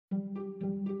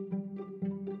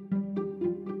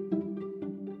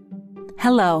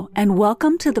Hello, and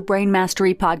welcome to the Brain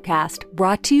Mastery Podcast,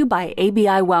 brought to you by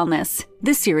ABI Wellness.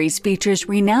 This series features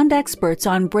renowned experts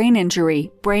on brain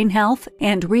injury, brain health,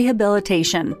 and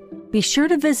rehabilitation. Be sure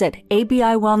to visit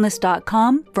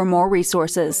abiwellness.com for more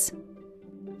resources.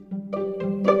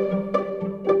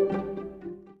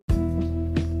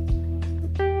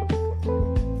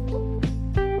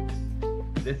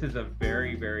 This is a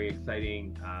very, very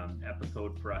exciting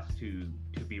episode for us to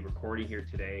be recording here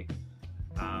today.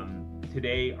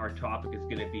 Today, our topic is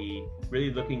going to be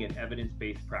really looking at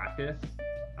evidence-based practice,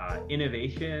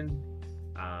 innovation,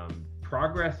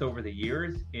 progress over the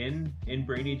years in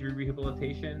brain injury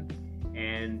rehabilitation,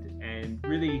 and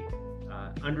really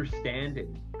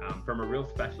understanding from a real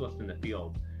specialist in the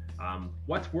field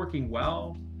what's working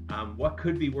well, what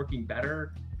could be working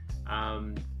better,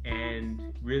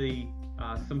 and really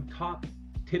some top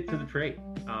tips of the trade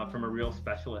from a real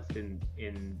specialist in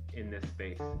this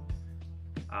space.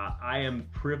 I am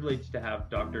privileged to have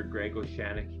Dr. Greg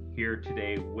Oshanek here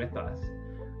today with us.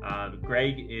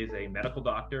 Greg is a medical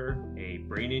doctor, a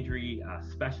brain injury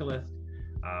specialist,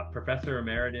 professor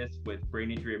emeritus with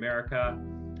Brain Injury America,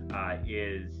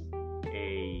 is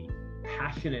a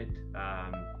passionate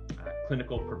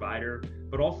clinical provider,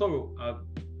 but also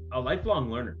a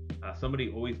lifelong learner, somebody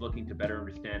always looking to better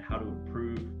understand how to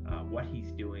improve what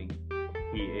he's doing.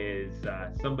 He is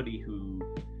somebody who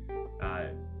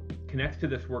connects to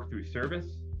this work through service.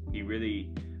 He really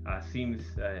seems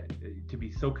to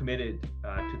be so committed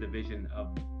to the vision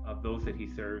of those that he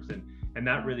serves, and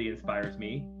that really inspires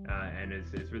me, and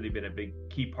it's really been a big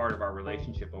key part of our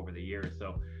relationship over the years.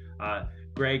 So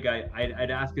Greg, I'd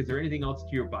ask, is there anything else to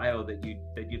your bio that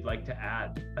you'd like to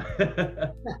add?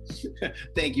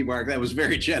 Thank you, Mark. That was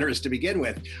very generous to begin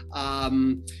with.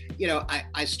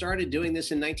 I started doing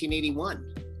this in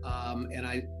 1981.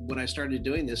 When I started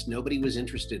doing this, nobody was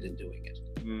interested in doing it.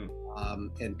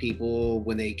 And people,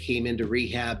 when they came into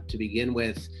rehab to begin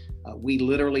with, we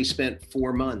literally spent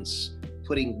 4 months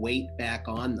putting weight back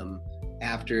on them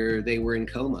after they were in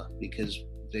coma because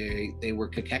they were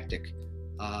cachectic.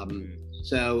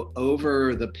 So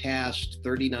over the past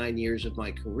 39 years of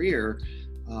my career,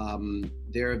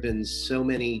 there have been so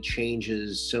many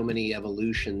changes, so many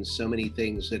evolutions, so many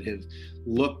things that have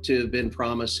looked to have been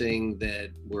promising that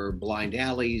were blind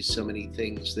alleys, so many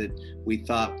things that we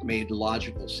thought made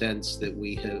logical sense that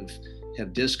we have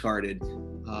discarded.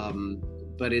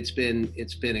 But it's been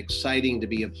exciting to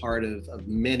be a part of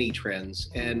many trends,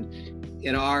 and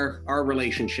in our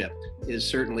relationship is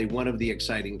certainly one of the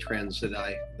exciting trends that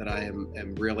I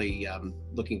am really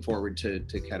looking forward to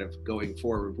kind of going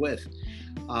forward with.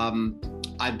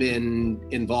 I've been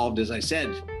involved, as I said,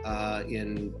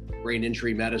 in brain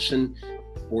injury medicine,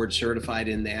 board certified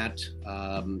in that,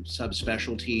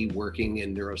 subspecialty working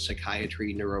in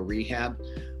neuropsychiatry, neurorehab.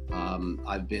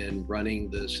 I've been running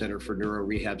the Center for Neuro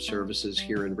Rehab Services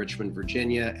here in Richmond,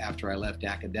 Virginia after I left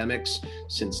academics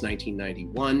since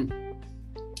 1991.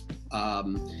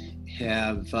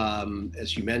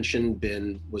 As you mentioned,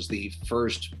 was the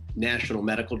first national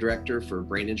medical director for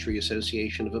Brain Injury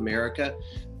Association of America.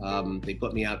 They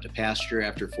put me out to pasture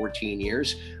after 14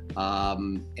 years. So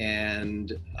I'm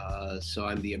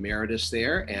the emeritus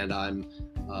there, and I'm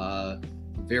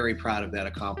very proud of that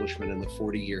accomplishment and the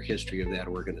 40-year history of that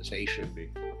organization.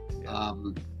 Yeah.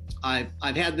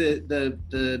 I've had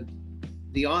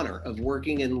the honor of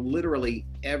working in literally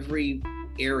every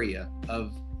area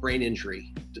of brain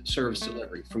injury service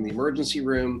delivery, from the emergency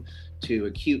room to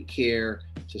acute care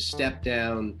to step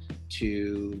down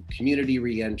to community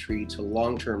reentry to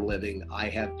long-term living. I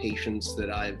have patients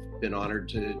that I've been honored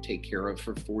to take care of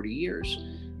for 40 years.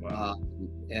 Wow.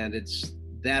 And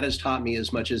that has taught me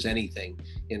as much as anything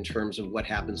in terms of what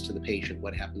happens to the patient,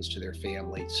 what happens to their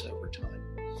families over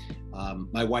time.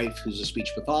 My wife, who's a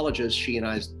speech pathologist, she and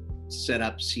I set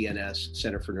up CNS,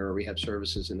 Center for Neuro Rehab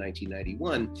Services, in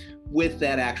 1991 with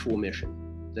that actual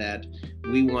mission that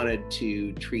we wanted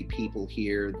to treat people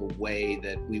here the way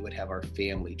that we would have our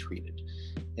family treated.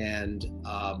 And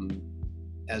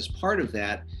as part of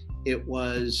that, it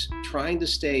was trying to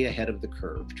stay ahead of the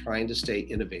curve, trying to stay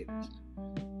innovative.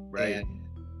 Right. And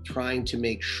trying to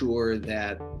make sure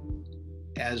that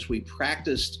as we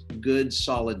practiced good,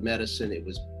 solid medicine, it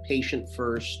was patient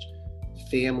first,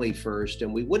 family first,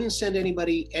 and we wouldn't send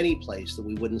anybody any place that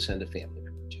we wouldn't send a family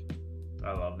member to.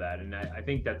 I love that. And I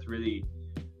think that's really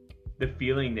the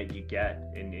feeling that you get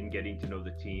in getting to know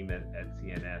the team at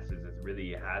CNS is it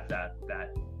really has that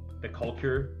the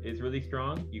culture is really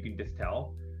strong. You can just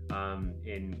tell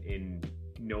in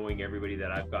knowing everybody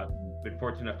that I've been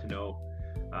fortunate enough to know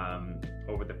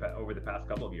over the past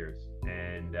couple of years,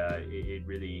 and it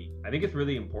really, I think it's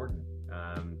really important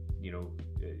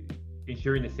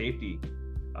ensuring the safety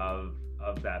of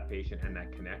that patient and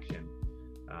that connection.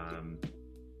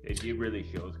 It really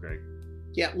shows, Greg.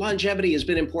 Yeah, longevity has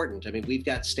been important. I mean, we've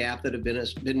got staff that have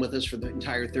been with us for the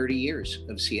entire 30 years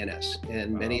of CNS,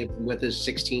 and many have been with us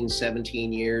 16,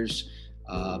 17 years.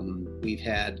 We've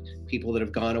had people that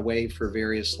have gone away for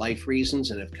various life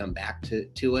reasons and have come back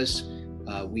to us.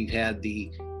 We've had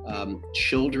the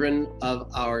children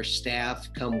of our staff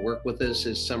come work with us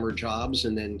as summer jobs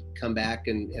and then come back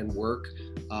and work.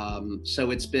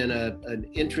 So it's been an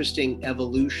interesting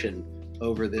evolution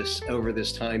over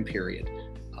this time period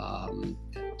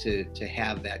to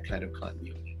have that kind of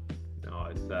continuity. No,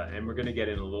 it's and we're going to get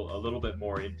in a little bit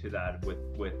more into that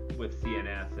with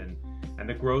CNS and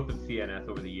the growth of CNS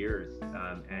over the years,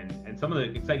 and some of the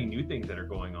exciting new things that are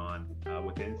going on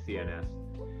within CNS.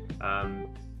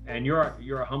 And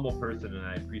you're a humble person, and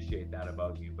I appreciate that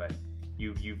about you. But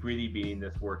you've really been in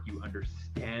this work. You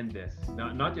understand this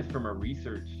not just from a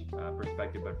research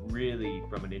perspective, but really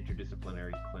from an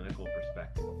interdisciplinary clinical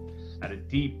perspective at a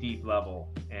deep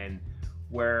level. And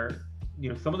where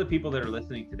some of the people that are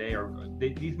listening today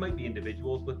these might be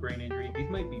individuals with brain injury. These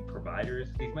might be providers.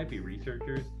 These might be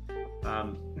researchers.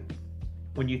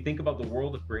 When you think about the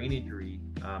world of brain injury,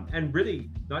 and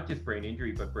really not just brain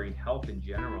injury, but brain health in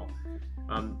general,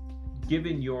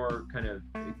 given your kind of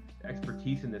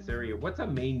expertise in this area, what's a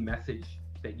main message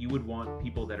that you would want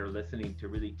people that are listening to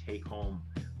really take home?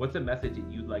 What's a message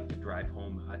that you'd like to drive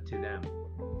home to them?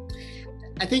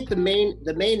 I think the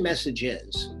main message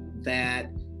is that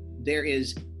there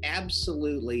is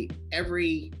absolutely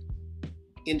every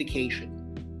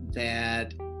indication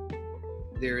that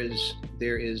there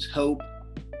is hope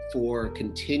for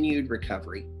continued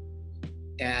recovery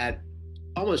at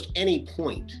almost any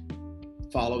point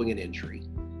following an injury,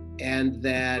 and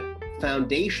that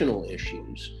foundational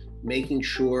issues, making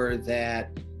sure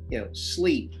that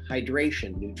sleep,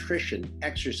 hydration, nutrition,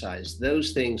 exercise,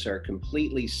 those things are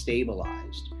completely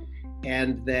stabilized,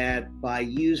 and that by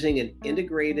using an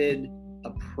integrated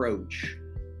approach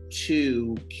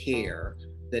to care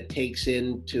that takes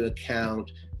into account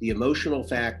the emotional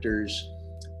factors,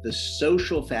 the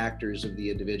social factors of the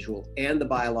individual, and the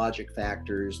biologic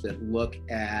factors that look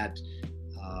at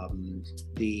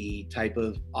the type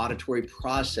of auditory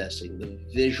processing, the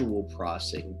visual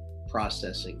processing,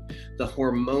 the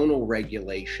hormonal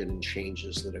regulation and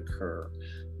changes that occur,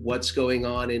 what's going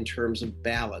on in terms of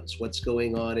balance, what's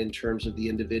going on in terms of the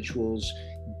individual's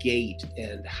gait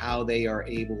and how they are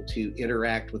able to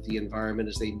interact with the environment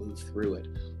as they move through it.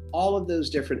 All of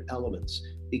those different elements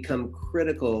become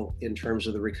critical in terms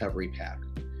of the recovery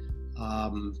pattern.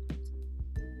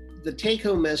 The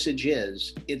take-home message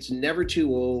is it's never too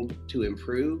old to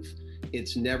improve.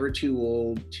 It's never too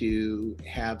old to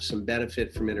have some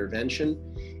benefit from intervention.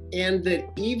 And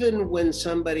that even when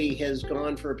somebody has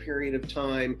gone for a period of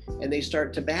time and they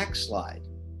start to backslide,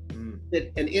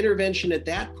 that an intervention at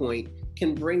that point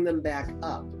can bring them back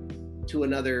up to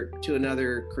another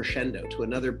crescendo, to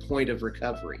another point of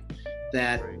recovery,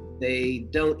 that they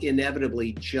don't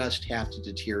inevitably just have to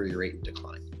deteriorate and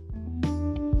decline.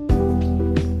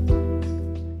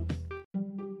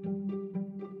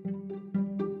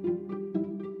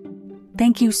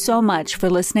 Thank you so much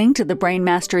for listening to the Brain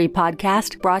Mastery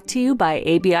Podcast, brought to you by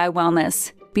ABI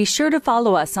Wellness. Be sure to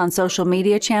follow us on social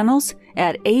media channels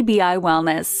at ABI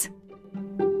Wellness.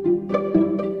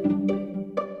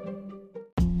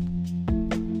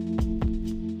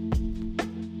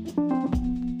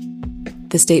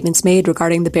 The statements made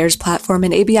regarding the Bears platform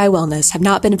and ABI Wellness have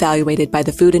not been evaluated by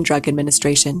the Food and Drug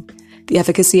Administration. The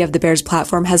efficacy of the Bears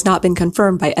platform has not been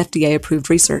confirmed by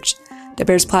FDA-approved research. The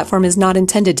Bears platform is not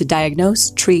intended to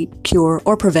diagnose, treat, cure,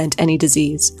 or prevent any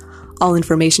disease. All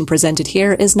information presented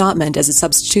here is not meant as a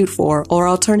substitute for or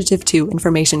alternative to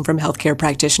information from healthcare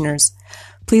practitioners.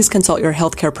 Please consult your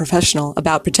healthcare professional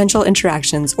about potential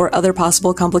interactions or other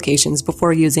possible complications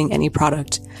before using any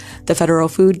product. The Federal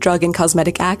Food, Drug, and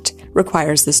Cosmetic Act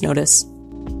requires this notice.